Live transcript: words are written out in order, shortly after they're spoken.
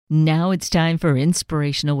Now it's time for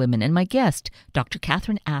Inspirational Women, and my guest, Dr.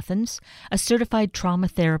 Catherine Athans, a certified trauma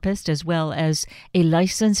therapist as well as a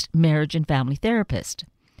licensed marriage and family therapist.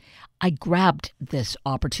 I grabbed this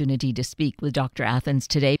opportunity to speak with Dr. Athans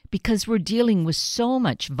today because we're dealing with so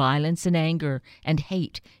much violence and anger and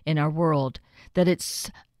hate in our world that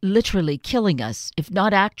it's literally killing us, if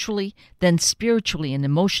not actually, then spiritually and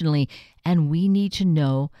emotionally. And we need to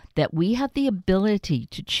know that we have the ability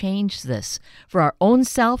to change this for our own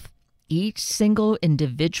self. Each single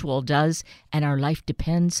individual does, and our life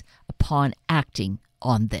depends upon acting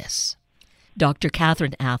on this. Dr.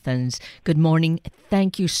 Catherine Athans, good morning.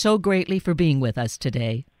 Thank you so greatly for being with us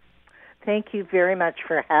today. Thank you very much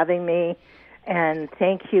for having me, and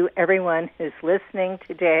thank you everyone who's listening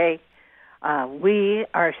today. We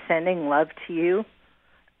are sending love to you,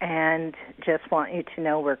 and just want you to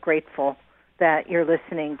know we're grateful that you're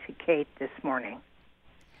listening to Kate this morning.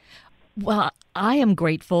 Well, I am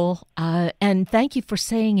grateful, and thank you for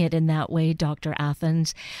saying it in that way, Dr.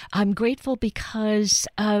 Athans. I'm grateful because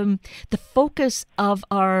the focus of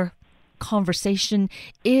our conversation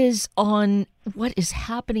is on what is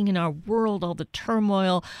happening in our world, all the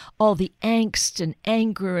turmoil, all the angst and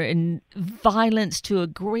anger and violence to a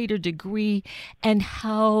greater degree, and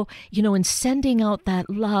how, in sending out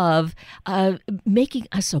that love, making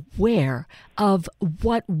us aware of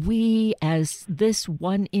what we as this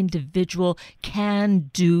one individual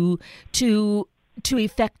can do to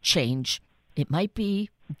effect change. It might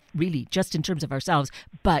be really just in terms of ourselves,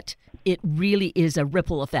 but it really is a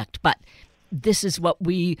ripple effect. But this is what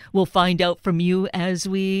we will find out from you as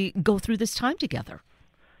we go through this time together.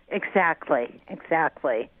 Exactly.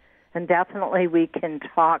 And definitely we can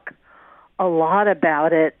talk a lot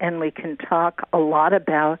about it, and we can talk a lot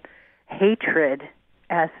about hatred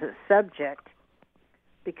as a subject,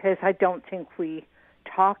 because I don't think we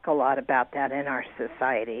talk a lot about that in our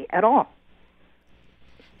society at all.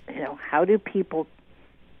 How do people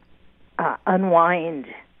unwind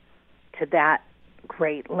to that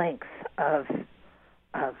great length of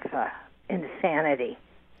insanity?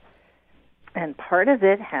 And part of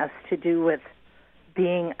it has to do with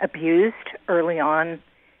being abused early on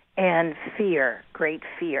and fear, great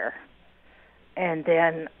fear. And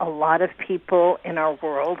then a lot of people in our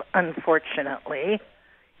world, unfortunately,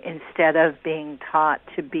 instead of being taught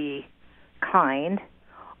to be kind,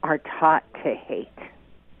 are taught to hate.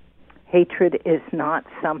 Hatred is not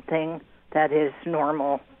something that is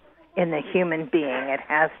normal in the human being. It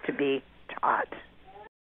has to be taught.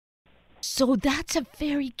 So that's a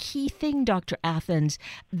very key thing, Dr. Athans,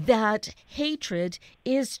 that hatred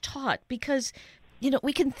is taught, because,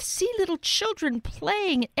 we can see little children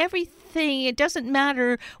playing everything. It doesn't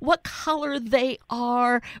matter what color they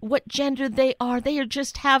are, what gender they are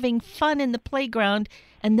just having fun in the playground.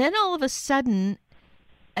 And then all of a sudden,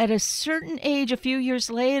 at a certain age, a few years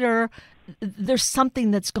later, there's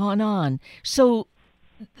something that's gone on. So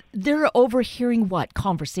they're overhearing what?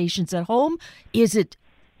 Conversations at home? Is it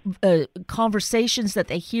conversations that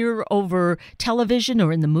they hear over television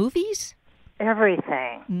or in the movies?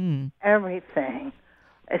 Everything. Everything.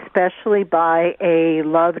 Especially by a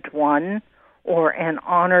loved one or an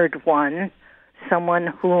honored one, someone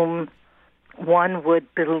whom one would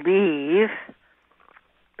believe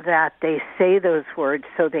that they say those words,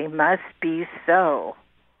 so they must be so.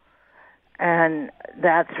 And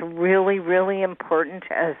that's really, really important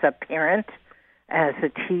as a parent, as a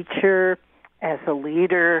teacher, as a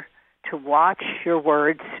leader, to watch your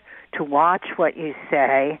words, to watch what you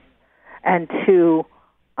say, and to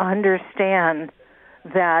understand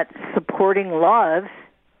that supporting love,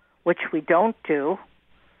 which we don't do,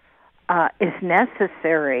 is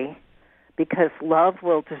necessary, because love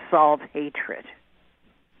will dissolve hatred.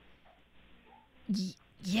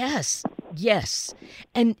 Yes.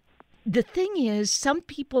 And the thing is, some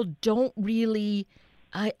people don't really,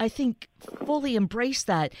 I think, fully embrace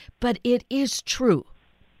that, but it is true.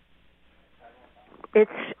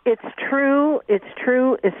 It's true,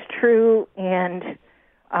 and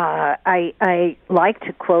I like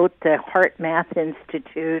to quote the Heart Math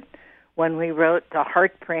Institute. When we wrote The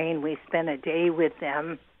Heart Brain, we spent a day with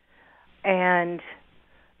them, and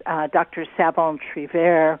Dr.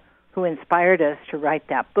 Savant-Trivert, who inspired us to write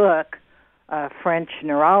that book, a French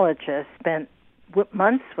neurologist, spent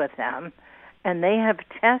months with them, and they have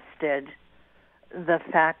tested the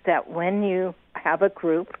fact that when you have a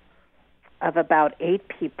group of about 8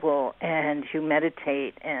 people and you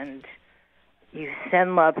meditate and you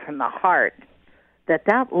send love from the heart,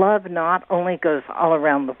 that love not only goes all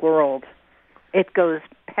around the world, it goes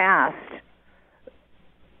past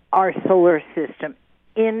our solar system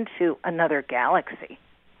into another galaxy.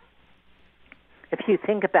 if you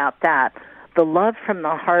think about that, the love from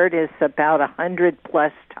the heart is about 100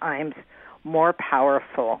 plus times more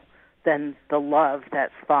powerful than the love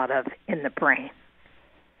that's thought of in the brain.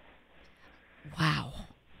 Wow.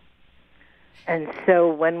 And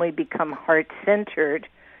so when we become heart-centered,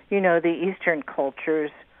 the Eastern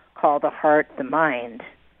cultures call the heart the mind.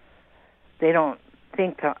 They don't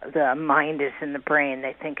think the mind is in the brain.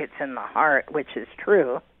 They think it's in the heart, which is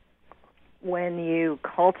true. When you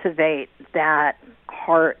cultivate that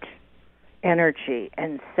heart energy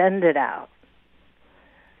and send it out,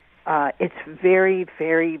 it's very,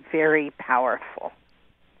 very, very powerful.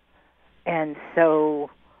 And so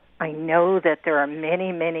I know that there are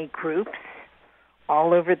many, many groups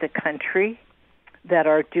all over the country that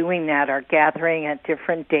are doing that, are gathering at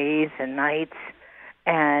different days and nights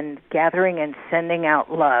and gathering and sending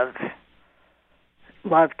out love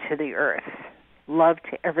to the earth, love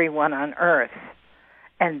to everyone on earth.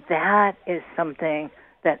 And that is something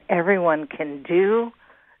that everyone can do,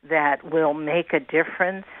 that will make a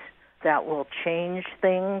difference, that will change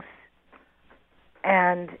things.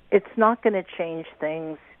 And it's not going to change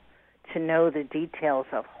things to know the details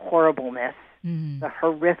of horribleness, the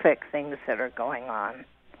horrific things that are going on.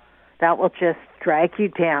 That will just drag you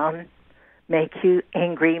down, make you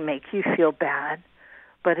angry, make you feel bad.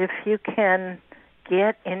 But if you can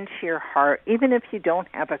get into your heart, even if you don't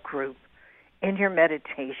have a group, in your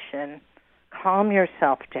meditation, calm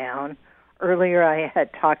yourself down. Earlier I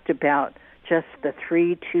had talked about just the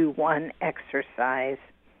 3-2-1 exercise,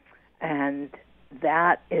 and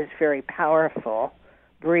that is very powerful.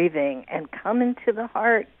 Breathing and come into the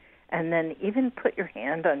heart, and then even put your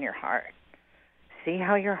hand on your heart. See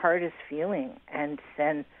how your heart is feeling, and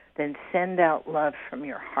then send out love from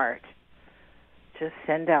your heart. Just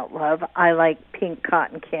send out love. I like pink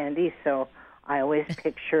cotton candy, so I always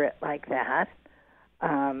picture it like that.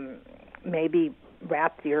 Maybe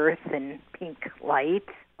wrap the earth in pink light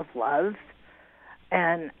of love.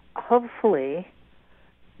 And hopefully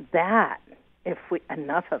that, if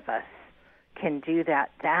enough of us can do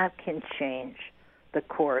that, that can change the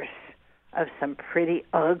course of some pretty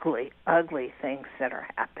ugly, ugly things that are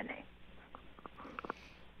happening.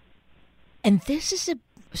 And this is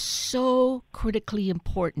so critically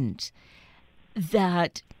important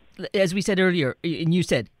that, as we said earlier, and you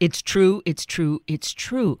said, it's true, it's true, it's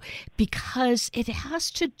true, because it has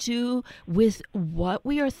to do with what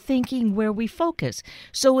we are thinking, where we focus.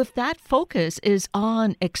 So if that focus is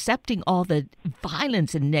on accepting all the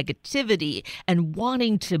violence and negativity and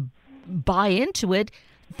wanting to buy into it,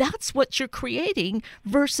 that's what you're creating,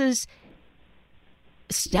 versus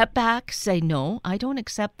step back, say, no, I don't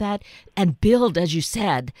accept that, and build, as you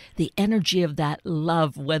said, the energy of that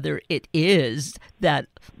love, whether it is that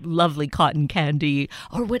lovely cotton candy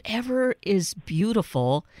or whatever is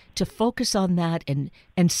beautiful, to focus on that and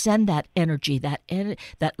send that energy, that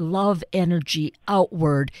love energy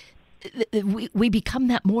outward. We become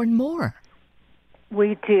that more and more.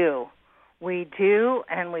 We do,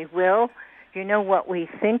 and we will. What we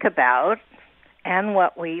think about and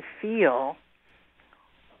what we feel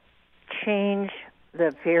change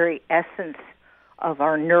the very essence of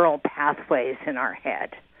our neural pathways in our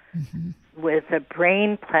head. Mm-hmm. With the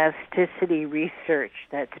brain plasticity research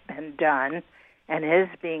that's been done and is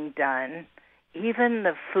being done, even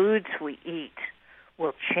the foods we eat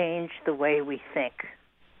will change the way we think.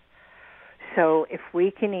 So if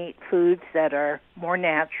we can eat foods that are more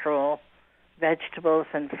natural, vegetables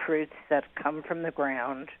and fruits that come from the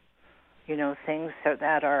ground, things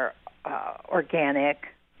that are organic,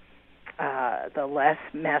 the less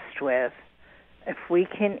messed with, if we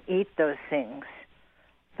can eat those things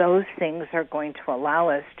are going to allow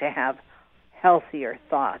us to have healthier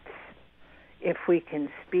thoughts. If we can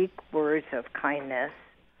speak words of kindness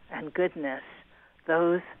and goodness,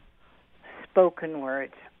 those spoken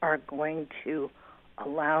words are going to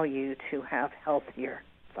allow you to have healthier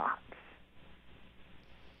thoughts.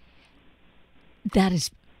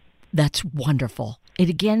 That's wonderful.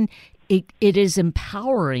 It is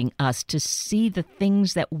empowering us to see the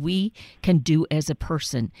things that we can do as a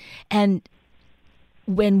person. And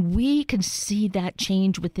when we can see that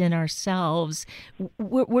change within ourselves,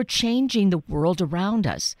 we're changing the world around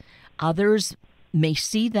us. Others may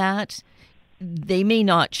see that. They may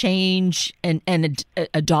not change and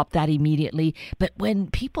adopt that immediately. But when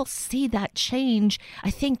people see that change, I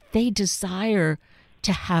think they desire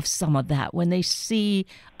to have some of that. When they see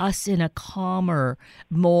us in a calmer,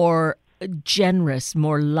 more generous,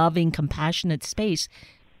 more loving, compassionate space,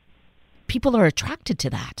 people are attracted to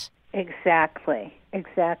that. Exactly.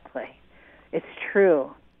 It's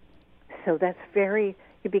true. So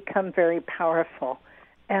you become very powerful.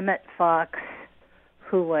 Emmett Fox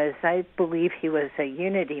who was, I believe he was a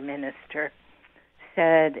unity minister,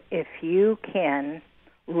 said, if you can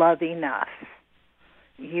love enough,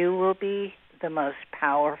 you will be the most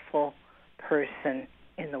powerful person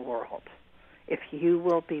in the world. If you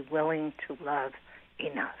will be willing to love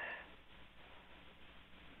enough.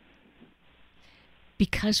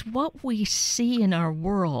 Because what we see in our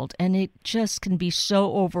world, and it just can be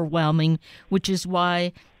so overwhelming, which is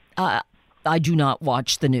why I do not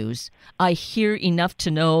watch the news. I hear enough to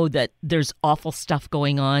know that there's awful stuff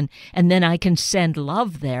going on, and then I can send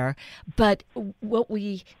love there. But what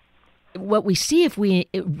we see, if we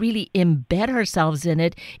really embed ourselves in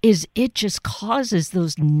it, is it just causes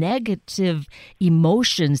those negative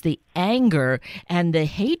emotions, the anger and the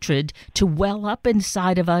hatred, to well up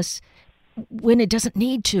inside of us when it doesn't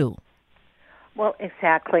need to. Well,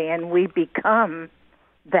 exactly. And we become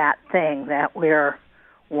that thing that we're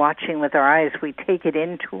watching with our eyes. We take it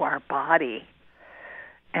into our body,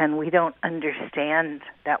 and we don't understand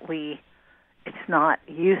that it's not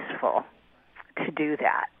useful to do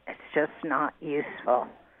that. It's just not useful.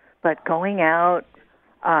 But going out,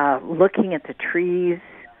 looking at the trees,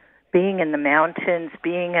 being in the mountains,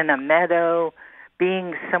 being in a meadow,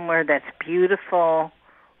 being somewhere that's beautiful,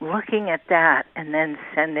 looking at that and then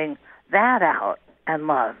sending that out and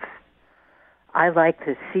love. I like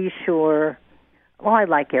the seashore. Well, I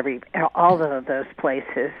like all of those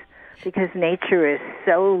places because nature is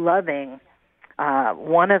so loving.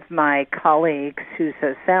 One of my colleagues who's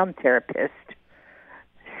a sound therapist,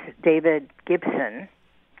 David Gibson,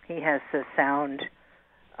 he has the Sound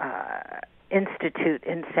Institute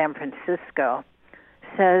in San Francisco,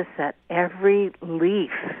 says that every leaf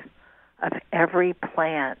of every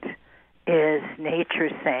plant is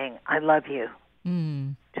nature saying, I love you,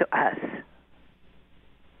 to us.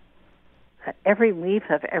 That every leaf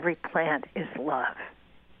of every plant is love.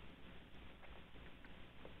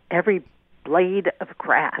 Every blade of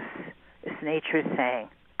grass is nature saying,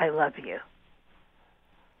 I love you.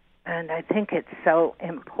 And I think it's so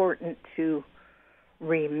important to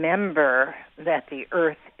remember that the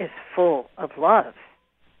earth is full of love.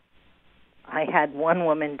 I had one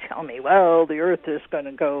woman tell me, well, the earth is going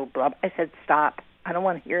to go blah. I said, stop. I don't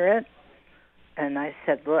want to hear it. And I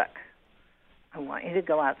said, look, I want you to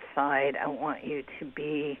go outside. I want you to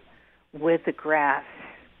be with the grass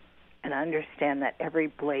and understand that every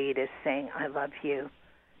blade is saying, I love you,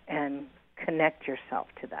 and connect yourself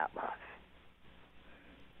to that love.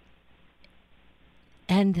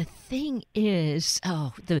 And the thing is,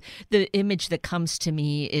 the image that comes to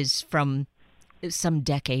me is from some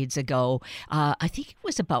decades ago. I think it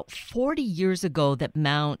was about 40 years ago that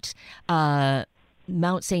Mount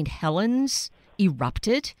St. Helens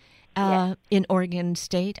erupted in Oregon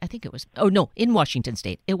State. I think it was, in Washington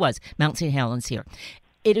State. It was Mount St. Helens here.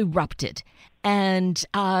 It erupted. And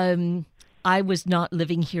I was not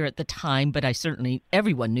living here at the time, but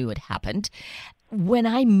everyone knew it happened. When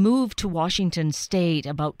I moved to Washington State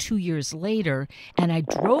about 2 years later, and I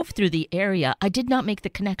drove through the area, I did not make the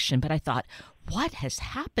connection, but I thought, what has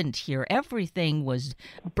happened here? Everything was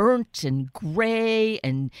burnt and gray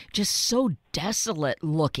and just so desolate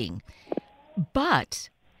looking. But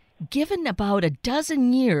given about a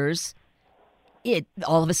dozen years,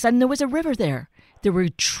 all of a sudden there was a river there. There were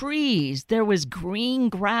trees, there was green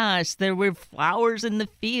grass, there were flowers in the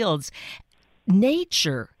fields.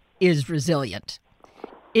 Nature is resilient.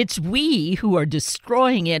 It's we who are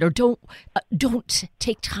destroying it or don't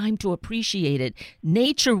take time to appreciate it.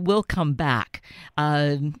 Nature will come back.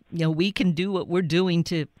 We can do what we're doing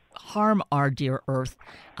to harm our dear earth,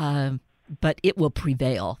 but it will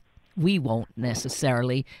prevail. We won't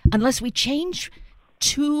necessarily, unless we change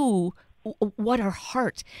to what our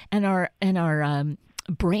heart and our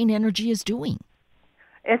brain energy is doing.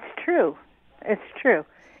 It's true. It's true.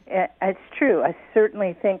 I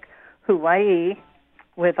certainly think Hawaii,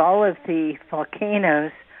 with all of the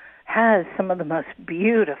volcanoes, has some of the most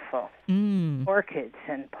beautiful orchids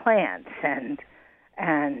and plants and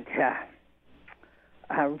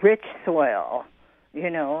rich soil,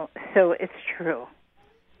 so it's true.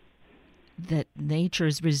 That nature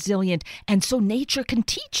is resilient, and so nature can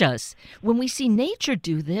teach us. When we see nature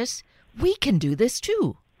do this, we can do this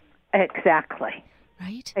too. Exactly.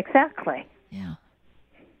 Right? Exactly. Yeah.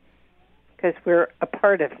 Because we're a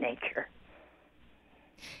part of nature.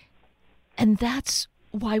 And that's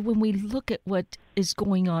why when we look at what is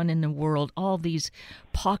going on in the world, all these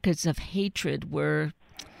pockets of hatred where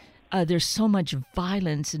there's so much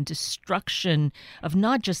violence and destruction of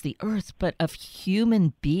not just the earth, but of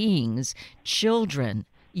human beings, children,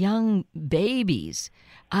 young babies.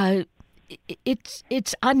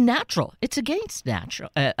 It's unnatural. It's against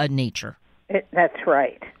nature. That's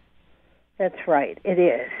right. That's right. It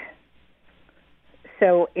is.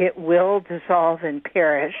 So it will dissolve and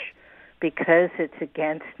perish because it's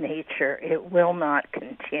against nature. It will not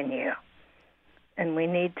continue. And we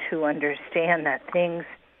need to understand that things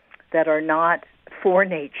that are not for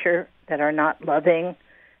nature, that are not loving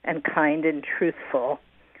and kind and truthful,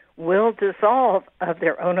 will dissolve of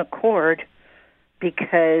their own accord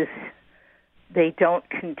because they don't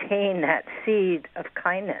contain that seed of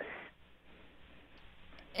kindness.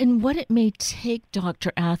 And what it may take,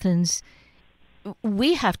 Dr. Athans,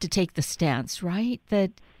 we have to take the stance, right?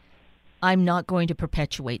 That I'm not going to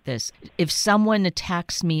perpetuate this. If someone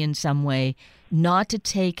attacks me in some way, not to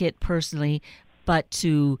take it personally, but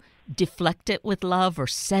to deflect it with love or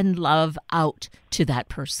send love out to that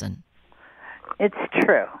person. It's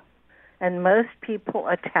true. And most people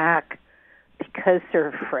attack because they're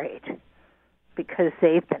afraid, because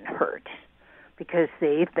they've been hurt, because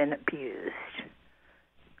they've been abused.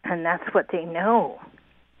 And that's what they know,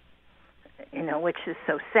 which is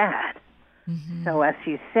so sad. Mm-hmm. So as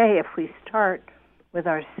you say, if we start with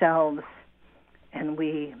ourselves and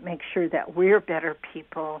we make sure that we're better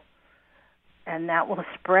people, and that will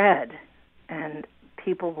spread, and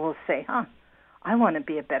people will say, I want to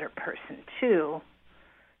be a better person too.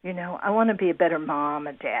 I want to be a better mom,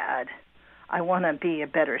 a dad. I want to be a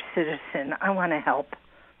better citizen. I want to help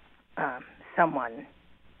someone,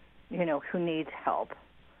 who needs help.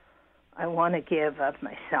 I want to give of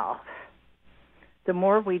myself. The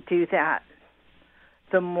more we do that,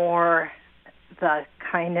 the more the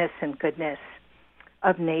kindness and goodness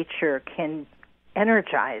of nature can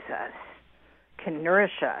energize us, can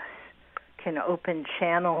nourish us, can open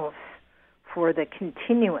channels for the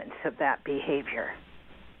continuance of that behavior.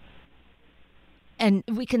 And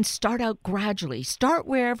we can start out gradually. Start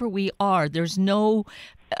wherever we are. There's no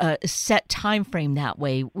set time frame that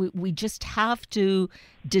way. We just have to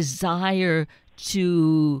desire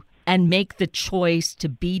to and make the choice to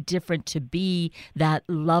be different, to be that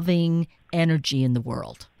loving energy in the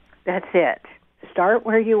world. That's it. Start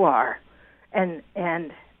where you are and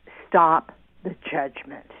stop the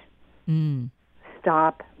judgment.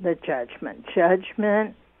 Stop the judgment.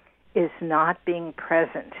 Judgment is not being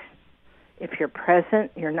present. If you're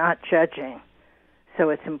present, you're not judging. So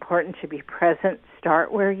it's important to be present.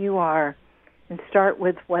 Start where you are and start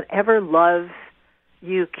with whatever love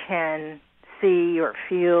you can see or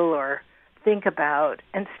feel or think about,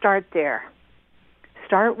 and start there.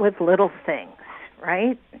 Start with little things,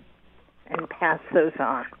 right? And pass those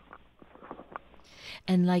on.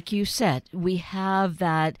 And like you said, we have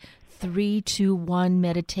that 3-2-1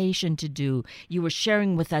 meditation to do. You were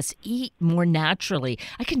sharing with us, eat more naturally.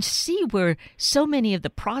 I can see where so many of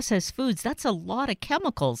the processed foods, that's a lot of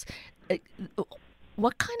chemicals.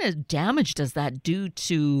 What kind of damage does that do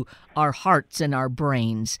to our hearts and our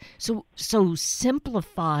brains? So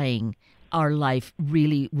simplifying our life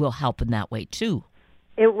really will help in that way too.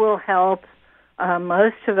 It will help.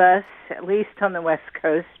 Most of us, at least on the West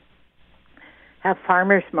Coast, have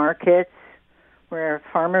farmers markets where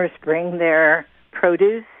farmers bring their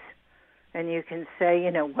produce, and you can say,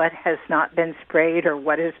 what has not been sprayed or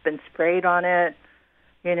what has been sprayed on it.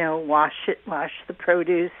 Wash the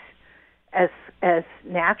produce as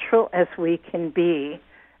natural as we can be.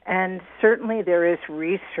 And certainly there is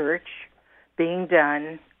research being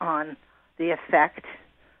done on the effect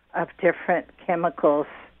of different chemicals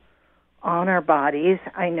on our bodies.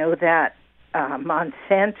 I know that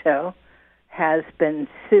Monsanto has been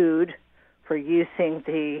sued for using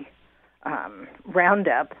the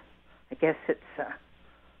Roundup. I guess it's,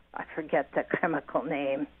 I forget the chemical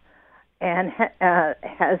name, and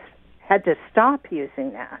has had to stop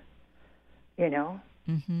using that,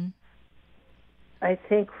 Mm-hmm. I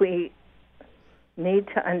think we need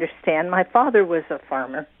to understand. My father was a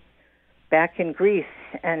farmer back in Greece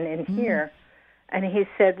and in here, and he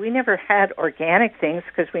said we never had organic things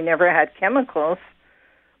because we never had chemicals,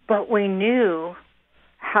 but we knew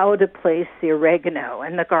how to place the oregano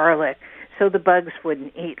and the garlic so the bugs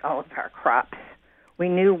wouldn't eat all of our crops. We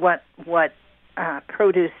knew what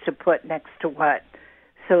produce to put next to what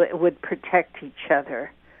so it would protect each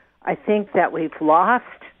other. I think that we've lost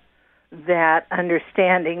that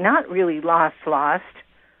understanding, not really lost.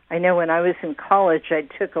 I know when I was in college, I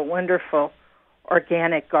took a wonderful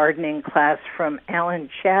organic gardening class from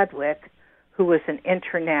Alan Chadwick, who was an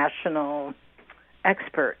international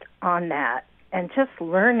expert on that, and just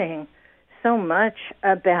learning so much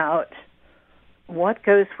about what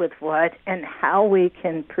goes with what and how we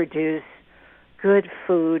can produce good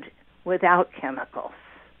food without chemicals.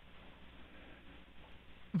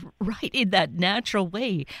 Right, in that natural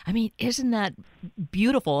way. I mean, isn't that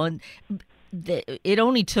beautiful? And it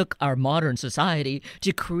only took our modern society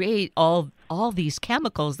to create all these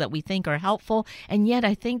chemicals that we think are helpful, and yet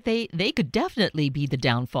I think they could definitely be the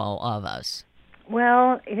downfall of us.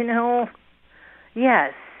 Well,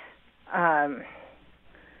 yes.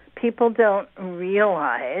 People don't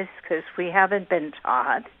realize, because we haven't been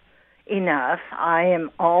taught enough. I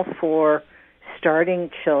am all for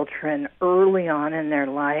starting children early on in their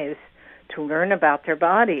lives to learn about their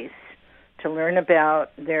bodies, to learn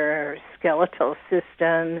about their skeletal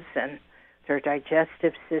systems and their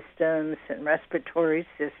digestive systems and respiratory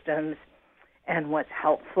systems and what's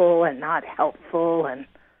helpful and not helpful,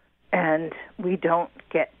 and we don't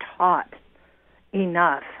get taught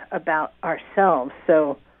enough about ourselves.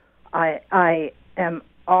 So I am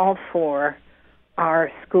all for our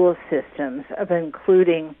school systems of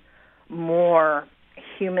including more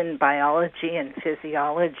human biology and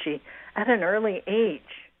physiology at an early age,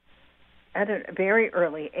 at a very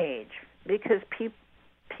early age, because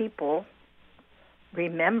people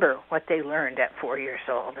remember what they learned at 4 years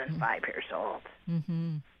old and 5 years old.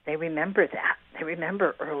 Mm-hmm. They remember that. They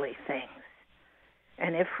remember early things.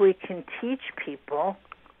 And if we can teach people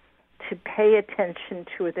to pay attention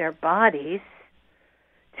to their bodies,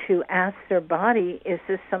 to ask their body, is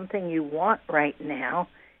this something you want right now,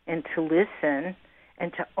 and to listen,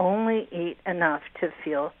 and to only eat enough to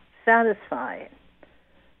feel satisfied.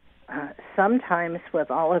 Sometimes with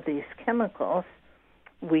all of these chemicals,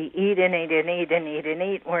 we eat and eat and eat and eat and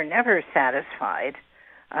eat. We're never satisfied.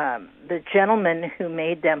 The gentleman who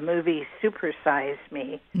made that movie Super Size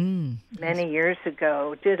Me many years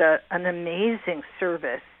ago did an amazing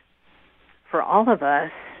service for all of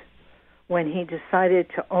us when he decided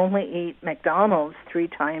to only eat McDonald's 3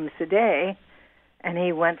 times a day. And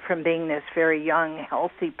he went from being this very young,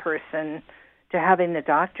 healthy person to having the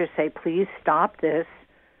doctor say, please stop this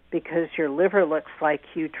because your liver looks like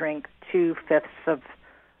you drink 2/5 of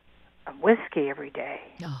whiskey every day.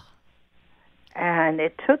 Oh. And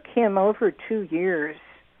it took him over 2 years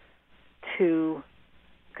to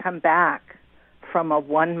come back from a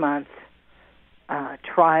 1-month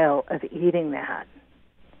trial of eating that.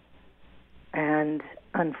 And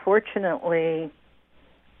unfortunately,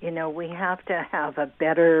 we have to have a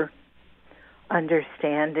better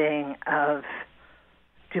understanding of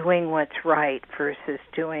doing what's right versus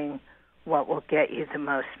doing what will get you the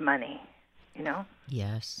most money,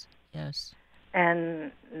 Yes.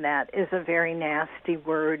 And that is a very nasty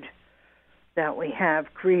word that we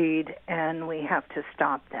have, greed, and we have to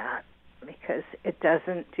stop that because it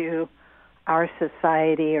doesn't do our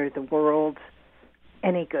society or the world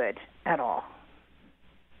any good at all.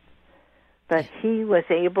 But he was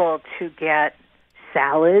able to get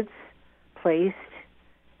salads placed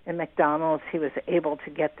in McDonald's. He was able to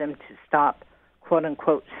get them to stop,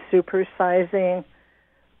 quote-unquote, supersizing.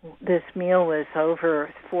 This meal was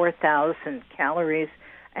over 4,000 calories,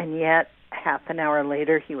 and yet half an hour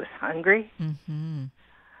later he was hungry. Mm-hmm.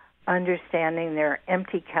 Understanding their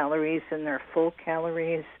empty calories and their full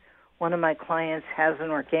calories. One of my clients has an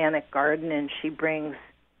organic garden, and she brings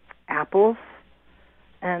apples.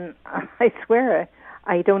 And I swear,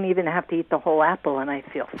 I don't even have to eat the whole apple, and I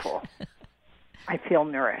feel full. I feel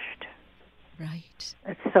nourished. Right.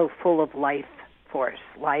 It's so full of life force,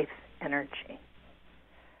 life energy.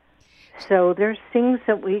 So there's things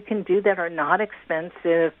that we can do that are not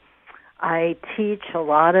expensive. I teach a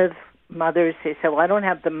lot of mothers. They say, well, I don't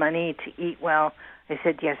have the money to eat well. I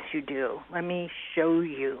said, yes, you do. Let me show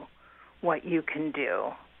you what you can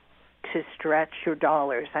do to stretch your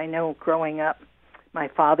dollars. I know growing up, my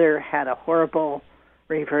father had a horrible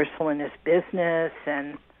reversal in his business,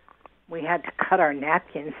 and we had to cut our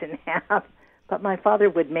napkins in half. But my father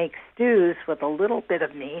would make stews with a little bit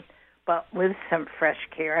of meat, but with some fresh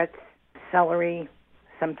carrots, celery,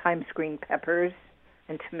 sometimes green peppers,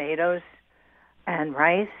 and tomatoes, and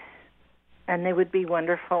rice. And they would be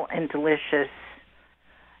wonderful and delicious,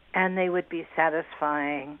 and they would be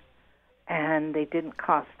satisfying, and they didn't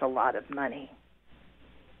cost a lot of money.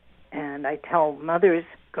 And I tell mothers,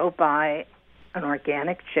 go buy an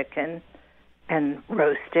organic chicken and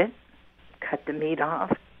roast it, cut the meat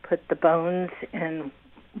off, put the bones in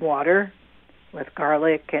water with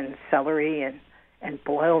garlic and celery and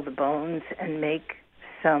boil the bones and make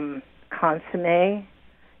some consommé.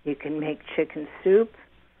 You can make chicken soup.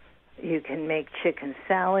 You can make chicken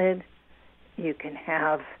salad. You can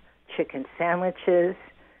have chicken sandwiches.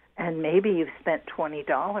 And maybe you've spent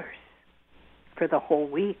 $20 for the whole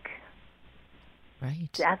week. Right.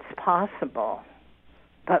 That's possible.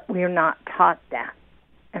 But we're not taught that.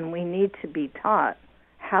 And we need to be taught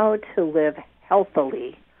how to live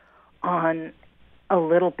healthily on a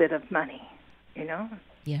little bit of money,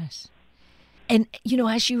 Yes. And,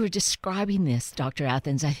 as you were describing this, Dr.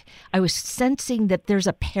 Athans, I was sensing that there's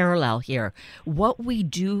a parallel here. What we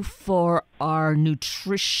do for our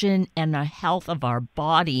nutrition and the health of our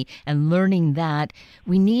body and learning that,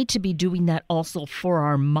 we need to be doing that also for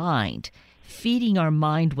our mind, feeding our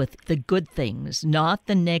mind with the good things, not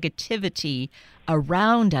the negativity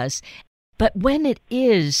around us. But when it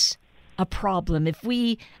is a problem, if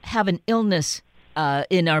we have an illness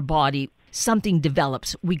in our body, something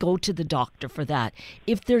develops, we go to the doctor for that.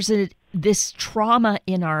 If there's this trauma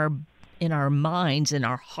in our minds, in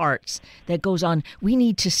our hearts that goes on, we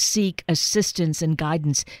need to seek assistance and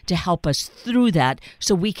guidance to help us through that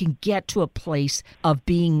so we can get to a place of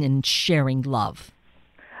being and sharing love.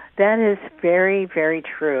 That is very, very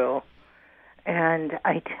true. And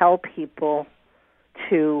I tell people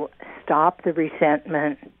to stop the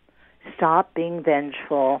resentment, stop being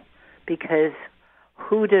vengeful, because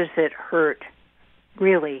who does it hurt?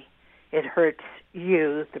 Really, it hurts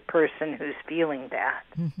you, the person who's feeling that.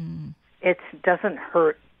 Mm-hmm. It doesn't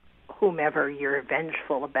hurt whomever you're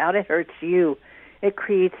vengeful about. It hurts you. It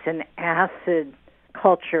creates an acid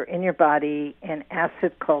culture in your body, and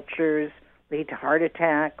acid cultures lead to heart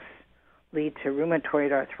attacks, lead to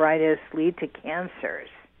rheumatoid arthritis, lead to cancers.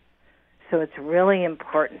 So it's really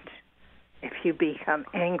important, if you become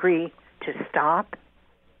angry, to stop,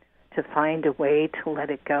 to find a way to let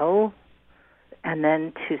it go, and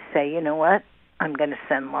then to say, you know what, I'm going to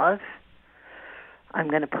send love. I'm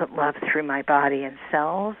going to put love through my body and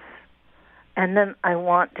cells. And then I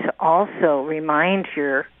want to also remind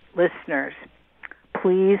your listeners,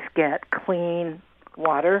 please get clean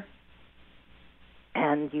water.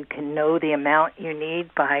 And you can know the amount you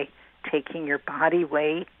need by taking your body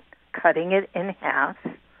weight, cutting it in half.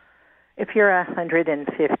 If you're a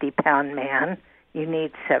 150-pound man, you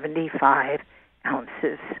need 75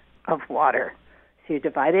 ounces of water. So you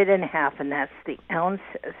divide it in half, and that's the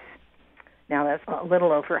ounces. Now that's a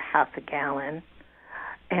little over half a gallon.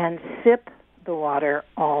 And sip the water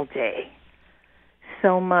all day.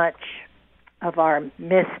 So much of our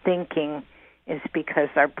misthinking is because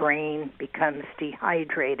our brain becomes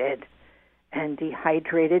dehydrated, and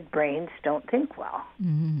dehydrated brains don't think well.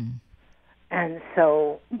 Mm-hmm. And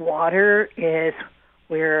so water is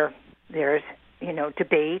where there's,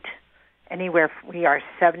 debate. Anywhere we are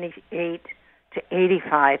 78 to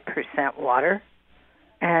 85% water,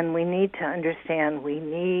 and we need to understand we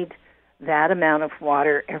need that amount of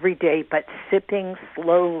water every day, but sipping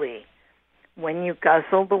slowly. When you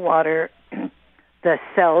guzzle the water, the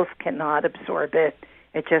cells cannot absorb it.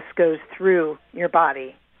 It just goes through your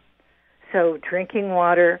body. So drinking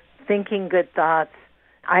water, thinking good thoughts.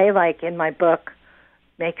 I like in my book,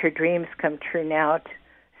 Make Your Dreams Come True Now, to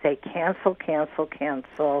say cancel, cancel,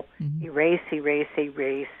 cancel, erase, erase,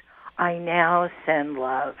 erase. I now send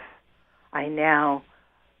love. I now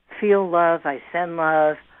feel love. I send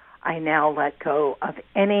love. I now let go of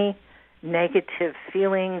any negative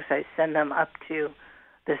feelings. I send them up to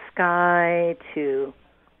the sky, to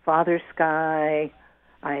Father Sky.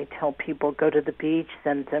 I tell people go to the beach,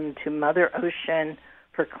 send them to Mother Ocean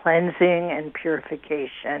for cleansing and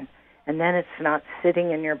purification. And then it's not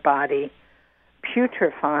sitting in your body,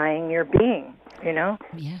 putrefying your being,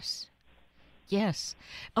 Yes. Yes.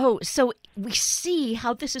 Oh, so we see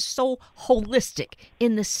how this is so holistic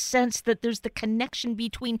in the sense that there's the connection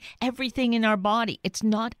between everything in our body. It's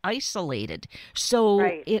not isolated. So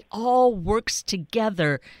right. It all works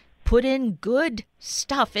together. Put in good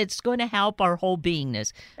stuff, it's going to help our whole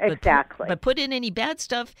beingness. Exactly. But put in any bad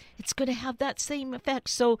stuff, it's going to have that same effect.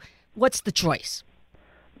 So what's the choice?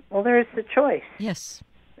 Well, there's the choice. Yes.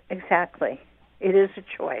 Exactly. It is a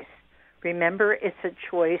choice. Remember, it's a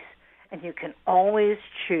choice, and you can always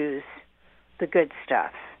choose the good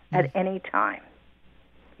stuff at any time.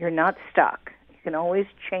 You're not stuck. You can always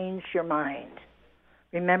change your mind.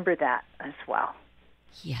 Remember that as well.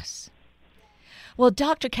 Yes. Well,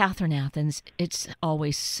 Dr. Catherine Athans, it's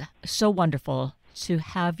always so wonderful to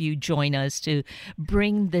have you join us to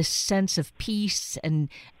bring this sense of peace and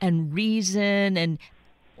reason and,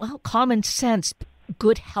 common sense,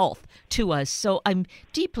 good health to us. So I'm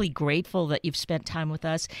deeply grateful that you've spent time with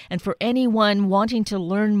us. And for anyone wanting to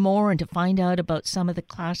learn more and to find out about some of the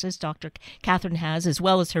classes Dr. Catherine has, as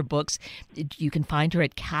well as her books, you can find her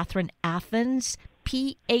at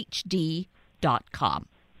CatherineAthansPhD.com.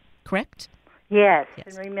 Correct? Yes.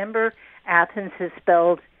 And remember, Athens is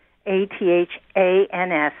spelled Athans,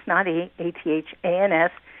 not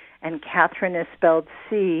Athans, and Catherine is spelled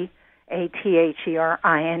Catherine,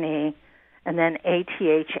 and then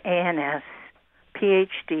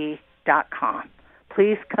ATHANSPhD.com.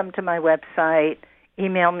 Please come to my website,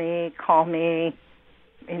 email me, call me,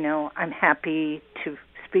 I'm happy to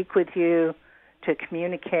speak with you, to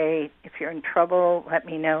communicate. If you're in trouble, let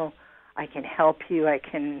me know. I can help you. I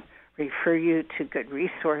can refer you to good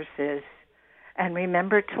resources. And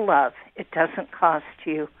remember to love. It doesn't cost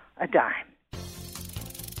you a dime.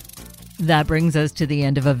 That brings us to the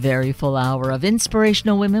end of a very full hour of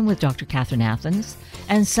Inspirational Women with Dr. Catherine Athans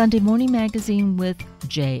and Sunday Morning Magazine with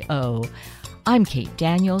J.O. I'm Kate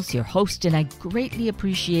Daniels, your host, and I greatly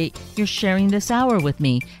appreciate your sharing this hour with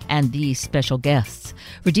me and these special guests.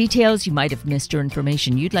 For details you might have missed or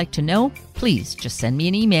information you'd like to know, please just send me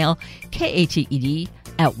an email,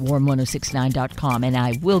 kated@warm1069.com, and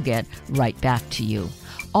I will get right back to you.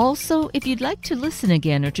 Also, if you'd like to listen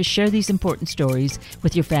again or to share these important stories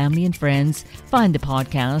with your family and friends, find the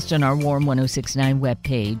podcast on our Warm 1069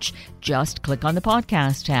 webpage. Just click on the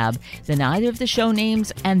podcast tab, then either of the show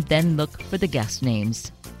names, and then look for the guest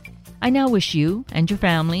names. I now wish you and your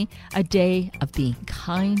family a day of being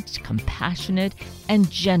kind, compassionate, and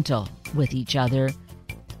gentle with each other.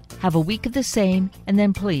 Have a week of the same, and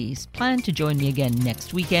then please plan to join me again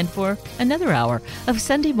next weekend for another hour of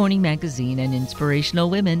Sunday Morning Magazine and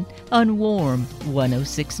Inspirational Women on Warm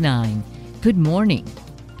 1069. Good morning.